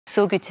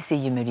So good to see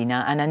you,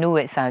 Marina, and I know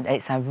it's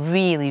a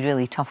really,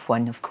 really tough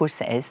one, of course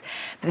it is,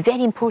 but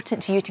very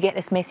important to you to get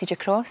this message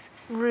across.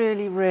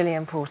 Really, really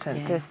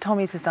important. Yeah.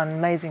 Tommy's has done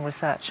amazing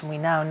research, and we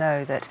now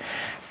know that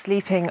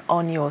sleeping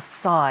on your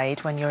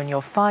side when you're in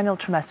your final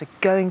trimester,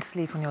 going to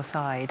sleep on your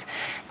side,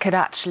 could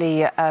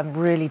actually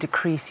really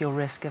decrease your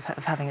risk of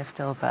having a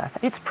stillbirth.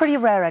 It's pretty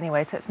rare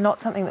anyway, so it's not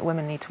something that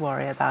women need to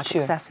worry about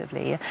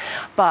excessively.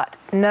 But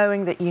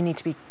knowing that you need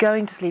to be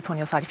going to sleep on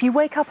your side, if you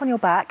wake up on your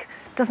back,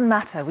 doesn't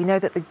matter. We know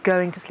that the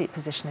going to sleep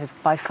position is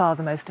by far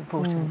the most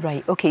important.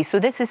 Right, OK, so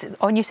this is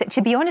on your side.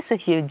 To be honest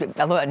with you,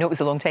 although I know it was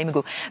a long time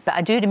ago, but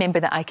I do remember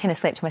that I kind of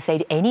slept on my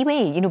side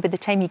anyway, you know, by the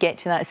time you get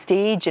to that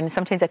stage, and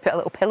sometimes I put a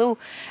little pillow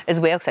as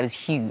well, because I was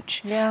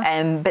huge.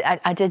 Yeah. But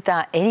I did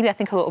that anyway. I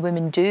think a lot of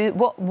women do.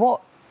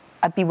 What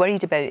I'd be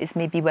worried about is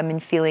maybe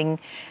women feeling,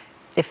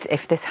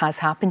 if this has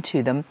happened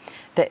to them,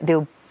 that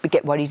they'll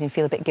get worried and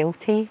feel a bit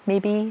guilty,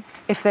 maybe?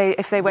 If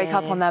they wake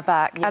up on their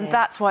back. And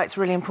that's why it's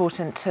really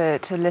important to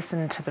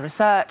listen to the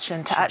research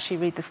and to actually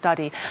read the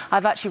study.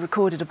 I've actually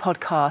recorded a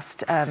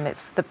podcast,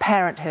 it's The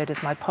Parenthood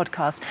is my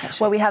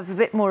podcast, where we have a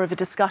bit more of a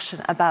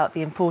discussion about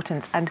the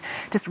importance and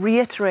just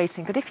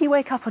reiterating that if you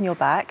wake up on your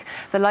back,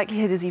 the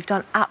likelihood is you've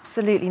done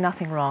absolutely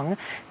nothing wrong.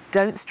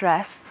 Don't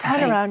stress,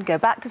 turn around, go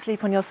back to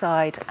sleep on your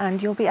side,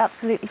 and you'll be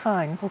absolutely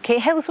fine. OK,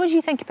 Hills, what do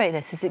you think about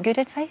this? Is it good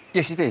advice?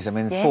 Yes, it is. I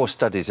mean, 4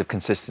 studies have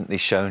consistently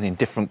shown in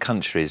different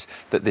countries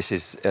that this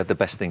is the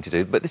best thing to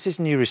do. But this is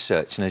new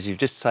research, and as you've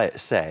just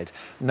said,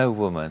 no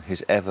woman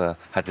who's ever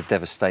had the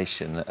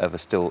devastation of a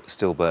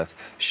stillbirth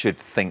should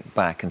think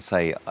back and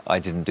say, I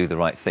didn't do the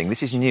right thing.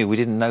 This is new. We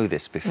didn't know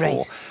this before.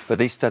 Right. But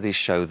these studies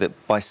show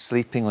that by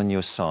sleeping on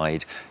your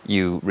side,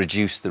 you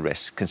reduce the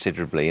risk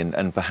considerably.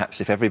 And perhaps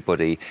if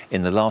everybody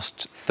in the last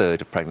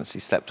third of pregnancy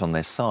slept on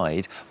their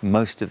side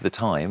most of the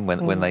time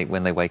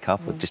when they wake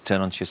up, or just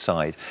turn onto your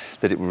side,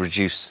 that it will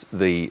reduce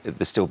the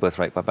stillbirth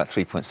rate by about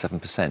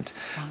 3.7%,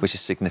 which is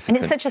significant.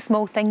 And it's such a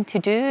small thing to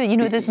do. You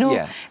know, there's no,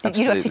 you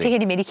don't have to take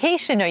any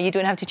medication, or you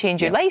don't have to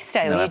change your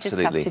lifestyle. No, you just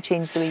have to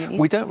change the way you use it.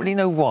 We don't really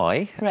know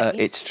why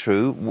it's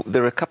true.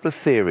 There are a couple of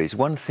theories.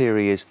 One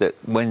theory is that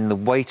when the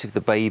weight of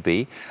the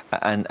baby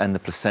and the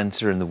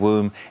placenta and the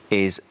womb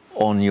is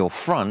on your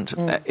front,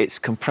 it's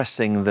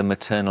compressing the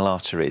maternal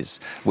arteries,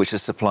 which are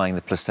supplying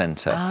the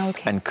placenta,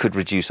 and could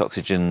reduce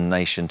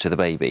oxygenation to the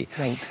baby.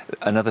 Right.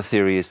 Another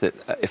theory is that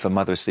if a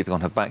mother is sleeping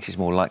on her back, she's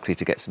more likely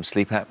to get some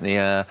sleep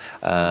apnea,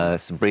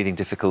 some breathing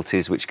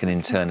difficulties, which can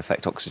in turn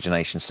affect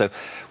oxygenation. So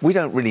we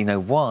don't really know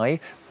why,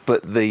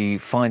 but the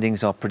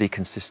findings are pretty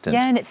consistent.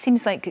 Yeah, and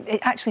it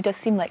actually does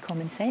seem like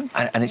common sense.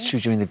 And it's true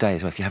during the day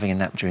as well. If you're having a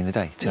nap during the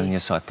day, turn on your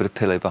side, put a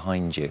pillow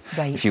behind you.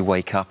 Right. If you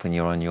wake up and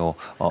you're on your...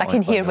 I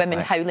can hear women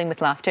howling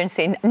with laughter and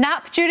saying,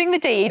 nap during the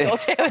day,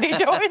 Dr. Hilary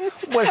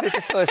Jones. Well, if it's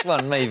the first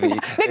one, maybe.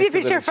 Maybe if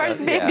it's your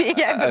first baby,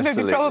 but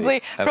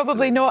maybe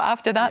probably not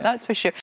after that, that's for sure.